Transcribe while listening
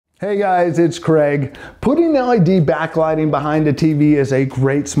Hey guys, it's Craig. Putting LED backlighting behind a TV is a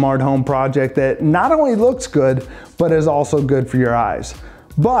great smart home project that not only looks good, but is also good for your eyes.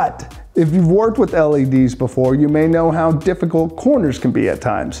 But if you've worked with LEDs before, you may know how difficult corners can be at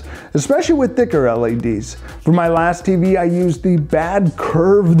times, especially with thicker LEDs. For my last TV, I used the bad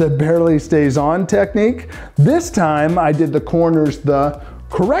curve that barely stays on technique. This time, I did the corners the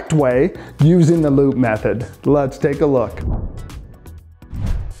correct way using the loop method. Let's take a look.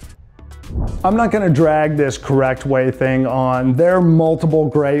 I'm not going to drag this correct way thing on. There are multiple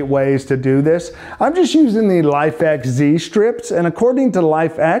great ways to do this. I'm just using the LifX Z Strips, and according to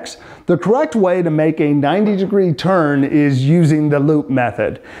LifX, the correct way to make a 90-degree turn is using the loop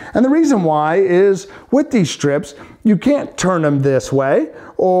method. And the reason why is with these strips, you can't turn them this way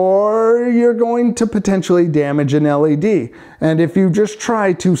or you're going to potentially damage an LED. And if you just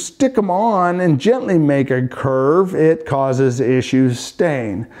try to stick them on and gently make a curve, it causes issues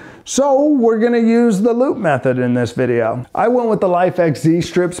staying. So we're going to use the loop method in this video. I went with the LifX Z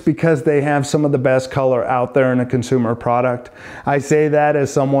Strips because they have some of the best color out there in a consumer product. I say that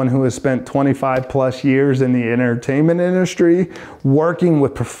as someone who has spent 25 plus years in the entertainment industry working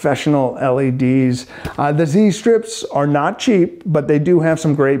with professional LEDs. The Z Strips are not cheap, but they do have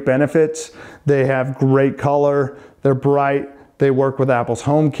some great benefits. They have great color, they're bright, they work with Apple's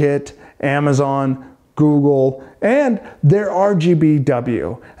HomeKit, Amazon, Google, and they're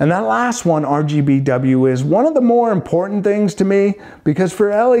RGBW. And that last one, RGBW, is one of the more important things to me because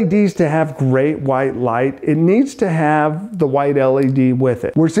for LEDs to have great white light, it needs to have the white LED with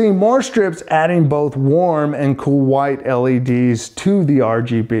it. We're seeing more strips adding both warm and cool white LEDs to the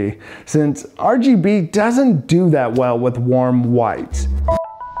RGB, since RGB doesn't do that well with warm whites.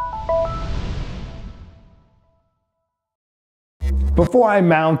 Before I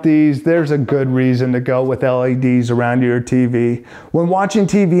mount these, there's a good reason to go with LEDs around your TV. When watching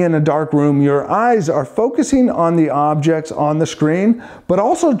TV in a dark room, your eyes are focusing on the objects on the screen, but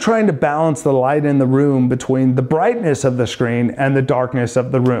also trying to balance the light in the room between the brightness of the screen and the darkness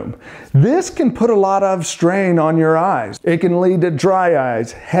of the room. This can put a lot of strain on your eyes. It can lead to dry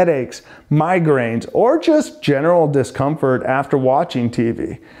eyes, headaches, migraines, or just general discomfort after watching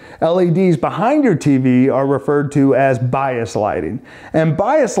TV. LEDs behind your TV are referred to as bias lighting. And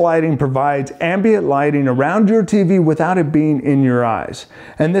bias lighting provides ambient lighting around your TV without it being in your eyes.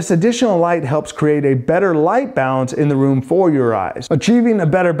 And this additional light helps create a better light balance in the room for your eyes. Achieving a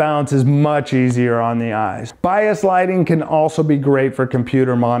better balance is much easier on the eyes. Bias lighting can also be great for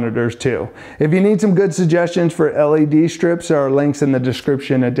computer monitors too. If you need some good suggestions for LED strips, there are links in the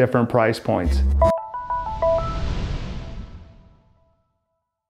description at different price points.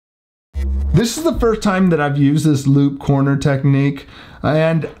 This is the first time that I've used this loop corner technique,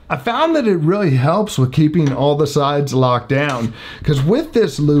 and I found that it really helps with keeping all the sides locked down, because with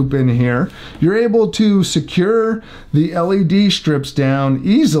this loop in here, you're able to secure the LED strips down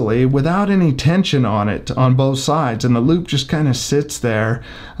easily without any tension on it on both sides, and the loop just kind of sits there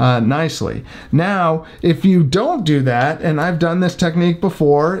nicely. Now, if you don't do that, and I've done this technique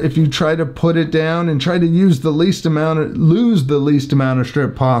before, if you try to put it down and try to lose the least amount of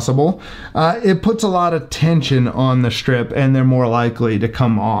strip possible, it puts a lot of tension on the strip and they're more likely to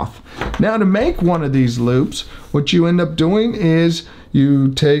come off. Now, to make one of these loops, what you end up doing is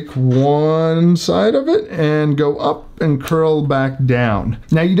you take one side of it and go up and curl back down.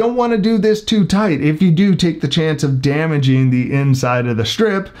 Now, you don't want to do this too tight. If you do, take the chance of damaging the inside of the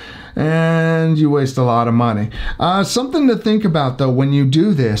strip and you waste a lot of money. Something to think about though when you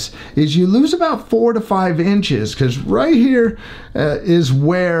do this is you lose about 4 to 5 inches, because right here is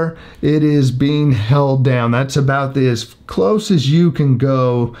where it is being held down. That's about as close as you can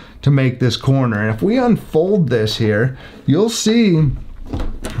go to make this corner. And if we unfold this here, you'll see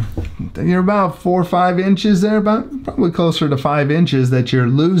you're about 4 or 5 inches there, probably closer to 5 inches that you're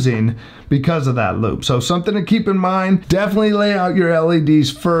losing because of that loop. So something to keep in mind. Definitely lay out your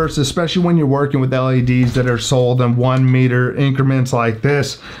LEDs first, especially when you're working with LEDs that are sold in 1 meter increments like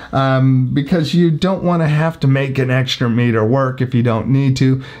this, because you don't want to have to make an extra meter work if you don't need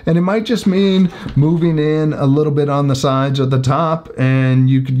to. And it might just mean moving in a little bit on the sides or the top, and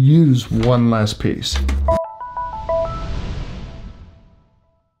you could use one less piece.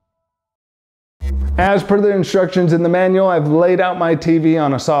 As per the instructions in the manual, I've laid out my TV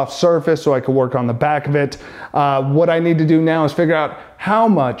on a soft surface so I can work on the back of it. What I need to do now is figure out how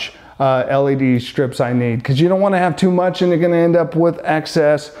much LED strips I need, because you don't want to have too much and you're going to end up with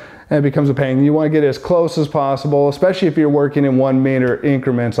excess and it becomes a pain. You want to get as close as possible, especially if you're working in 1 meter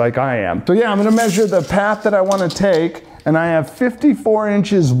increments like I am. So yeah, I'm going to measure the path that I want to take, and I have 54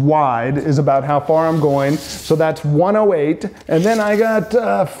 inches wide is about how far I'm going. So that's 108. And then I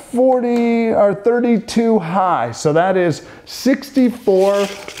got 40 or 32 high. So that is 64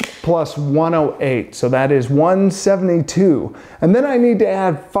 plus 108. So that is 172. And then I need to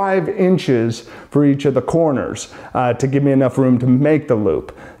add 5 inches for each of the corners to give me enough room to make the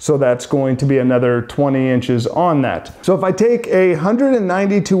loop. So that's going to be another 20 inches on that. So if I take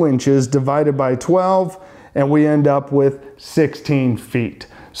 192 inches divided by 12, and we end up with 16 feet.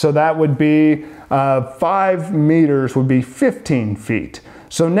 So that would be 5 meters would be 15 feet.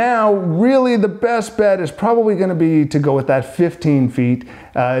 So now really the best bet is probably going to be to go with that 15 feet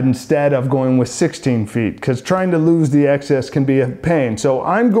instead of going with 16 feet, because trying to lose the excess can be a pain. So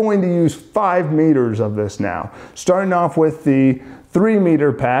I'm going to use 5 meters of this now, starting off with the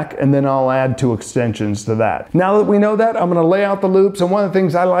 3-meter pack, and then I'll add 2 extensions to that. Now that we know that, I'm gonna lay out the loops, and one of the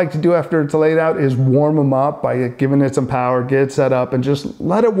things I like to do after it's laid out is warm them up by giving it some power, get it set up, and just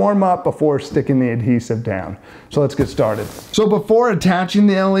let it warm up before sticking the adhesive down. So let's get started. So before attaching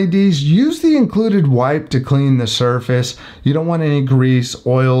the LEDs, use the included wipe to clean the surface. You don't want any grease,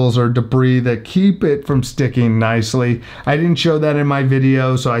 oils, or debris that keep it from sticking nicely. I didn't show that in my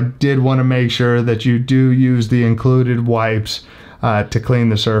video, so I did want to make sure that you do use the included wipes to clean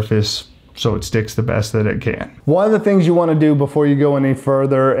the surface so it sticks the best that it can. One of the things you want to do before you go any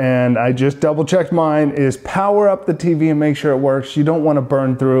further, and I just double checked mine, is power up the TV and make sure it works. You don't want to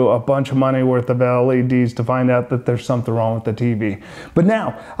burn through a bunch of money worth of LEDs to find out that there's something wrong with the TV. But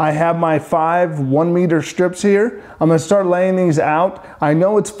now I have my 5 1-meter strips here. I'm going to start laying these out. I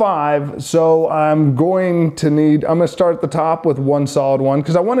know it's 5, so I'm going to start at the top with 1 solid one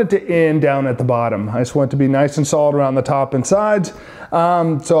because I want it to end down at the bottom. I just want it to be nice and solid around the top and sides.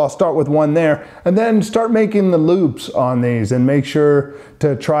 So I'll start with 1 there, and then start making the loops on these and make sure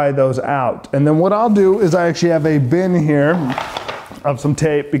to try those out. And then what I'll do is I actually have a bin here of some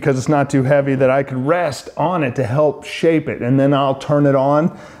tape because it's not too heavy that I could rest on it to help shape it. And then I'll turn it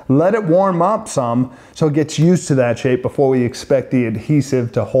on, let it warm up some so it gets used to that shape before we expect the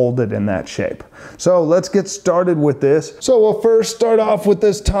adhesive to hold it in that shape. So let's get started with this. So we'll first start off with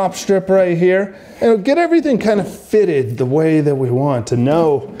this top strip right here and get everything kind of fitted the way that we want to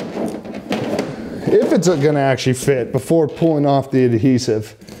know if it's gonna actually fit before pulling off the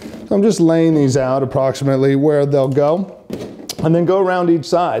adhesive. So I'm just laying these out approximately where they'll go, and then go around each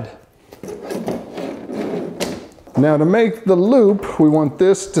side. Now to make the loop, we want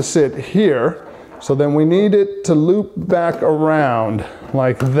this to sit here, so then we need it to loop back around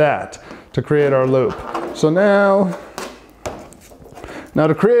like that to create our loop. So now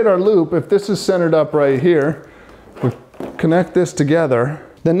to create our loop, if this is centered up right here, we connect this together.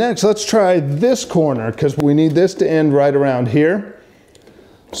 Then next, let's try this corner because we need this to end right around here.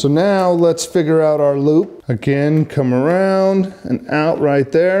 So now let's figure out our loop. Again, come around and out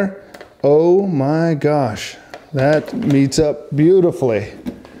right there. Oh my gosh, that meets up beautifully.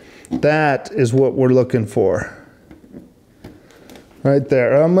 That is what we're looking for. Right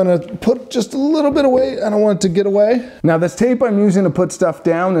there. I'm gonna put just a little bit away. I don't want it to get away. Now this tape I'm using to put stuff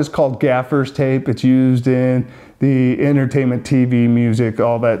down is called gaffer's tape. It's used in the entertainment, TV, music,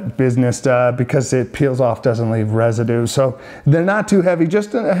 all that business stuff because it peels off, doesn't leave residue. So they're not too heavy,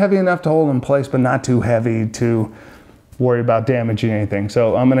 just heavy enough to hold in place, but not too heavy to worry about damaging anything.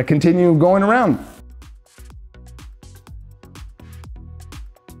 So I'm gonna continue going around.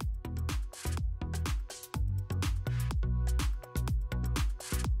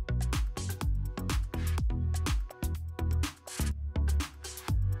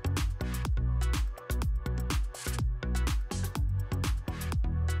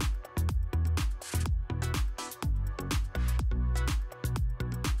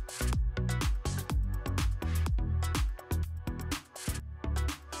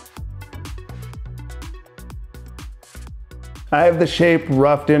 I have the shape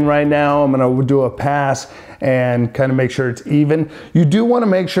roughed in right now. I'm gonna do a pass and kind of make sure it's even. You do wanna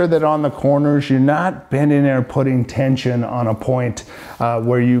make sure that on the corners, you're not bending or putting tension on a point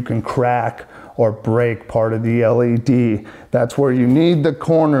where you can crack or break part of the LED. That's where you need the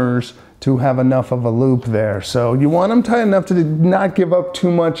corners to have enough of a loop there. So you want them tight enough to not give up too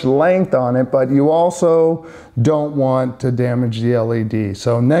much length on it, but you also don't want to damage the LED.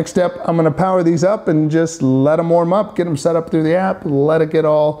 So next step, I'm gonna power these up and just let them warm up, get them set up through the app, let it get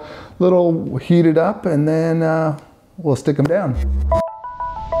all little heated up, and then we'll stick them down.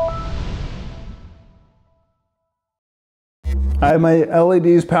 I have my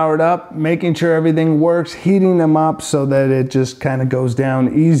LEDs powered up, making sure everything works, heating them up so that it just kind of goes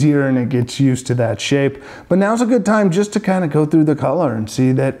down easier and it gets used to that shape. But now's a good time just to kind of go through the color and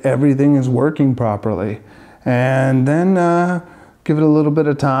see that everything is working properly. and then give it a little bit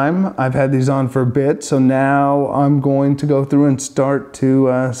of time. I've had these on for a bit, so now I'm going to go through and start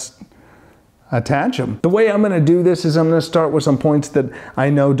to attach them. The way I'm gonna do this is I'm gonna start with some points that I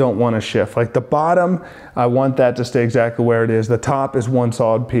know don't wanna shift. Like the bottom, I want that to stay exactly where it is. The top is one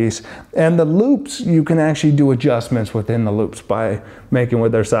solid piece. And the loops, you can actually do adjustments within the loops by making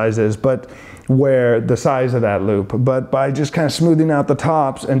what their size is, but where the size of that loop. But by just kind of smoothing out the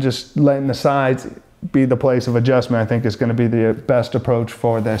tops and just letting the sides be the place of adjustment, I think is gonna be the best approach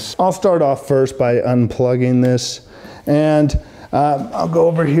for this. I'll start off first by unplugging this, and I'll go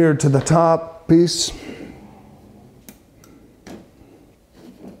over here to the top piece.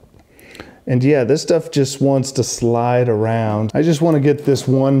 And yeah, this stuff just wants to slide around. I just want to get this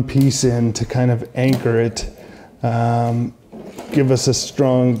one piece in to kind of anchor it. Give us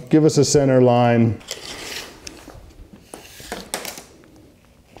a center line.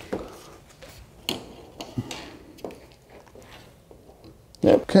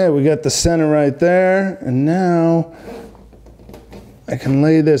 Okay, we got the center right there, and now I can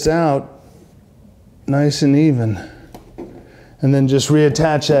lay this out nice and even, and then just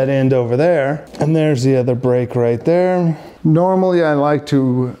reattach that end over there, and there's the other break right there. Normally I like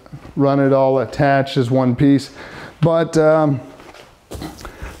to run it all attached as one piece, but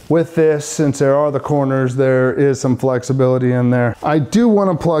with this, since there are the corners, there is some flexibility in there. I do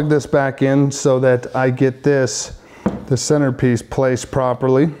want to plug this back in so that I get the centerpiece placed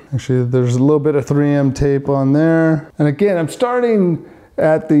properly. Actually, there's a little bit of 3M tape on there, and again, I'm starting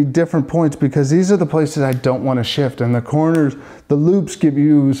at the different points because these are the places I don't want to shift, and the corners, the loops give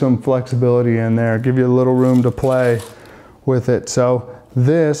you some flexibility in there, give you a little room to play with it. So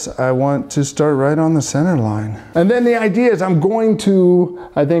this, I want to start right on the center line. And then the idea is I'm going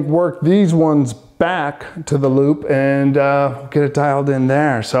to, I think, work these ones back to the loop and get it dialed in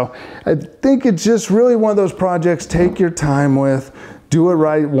there. So I think it's just really one of those projects, take your time with, do it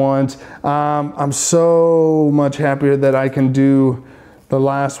right once. I'm so much happier that I can do. The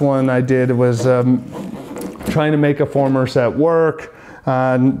last one I did was trying to make a former set work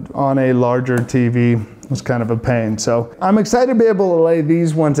on a larger TV. It was kind of a pain. So I'm excited to be able to lay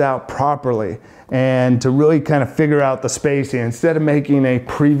these ones out properly and to really kind of figure out the spacing instead of making a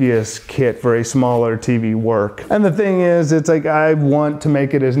previous kit for a smaller TV work. And the thing is, it's like I want to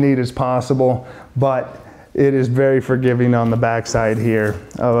make it as neat as possible, but it is very forgiving on the backside here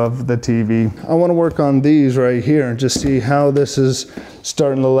of the TV. I want to work on these right here and just see how this is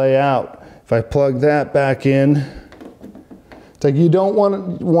starting to lay out. If I plug that back in, it's like you don't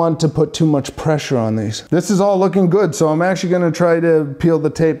want to put too much pressure on these. This is all looking good, so I'm actually going to try to peel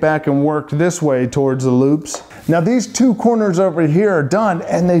the tape back and work this way towards the loops. Now these two corners over here are done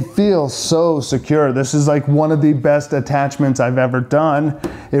and they feel so secure. This is like one of the best attachments I've ever done.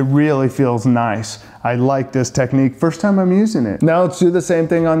 It really feels nice. I like this technique. First time I'm using it. Now let's do the same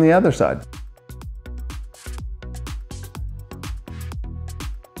thing on the other side.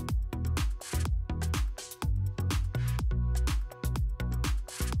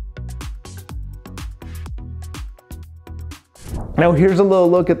 Now here's a little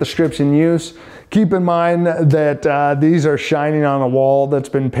look at the strips in use. Keep in mind that these are shining on a wall that's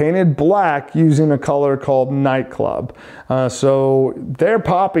been painted black using a color called Nightclub. So they're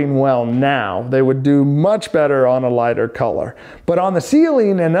popping well now. They would do much better on a lighter color. But on the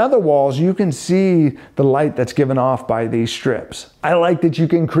ceiling and other walls, you can see the light that's given off by these strips. I like that you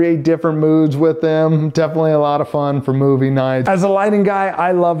can create different moods with them. Definitely a lot of fun for movie nights. As a lighting guy,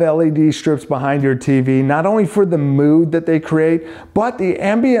 I love LED strips behind your TV, not only for the mood that they create, but the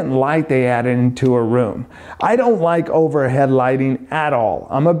ambient light they add into a room. I don't like overhead lighting at all.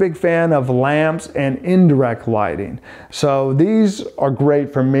 I'm a big fan of lamps and indirect lighting. So these are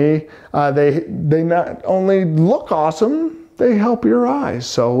great for me. They not only look awesome, they help your eyes.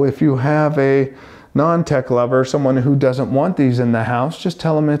 So if you have a non-tech lover, someone who doesn't want these in the house, just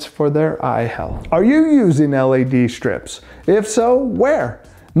tell them it's for their eye health. Are you using LED strips? If so, where?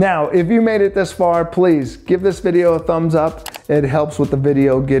 Now, if you made it this far, please give this video a thumbs up. It helps with the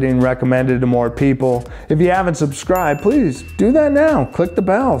video getting recommended to more people. If you haven't subscribed, please do that now. Click the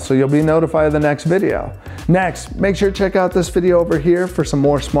bell so you'll be notified of the next video. Next, make sure to check out this video over here for some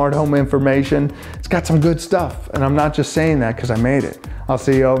more smart home information. It's got some good stuff, and I'm not just saying that because I made it. I'll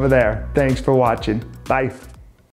see you over there. Thanks for watching. Bye.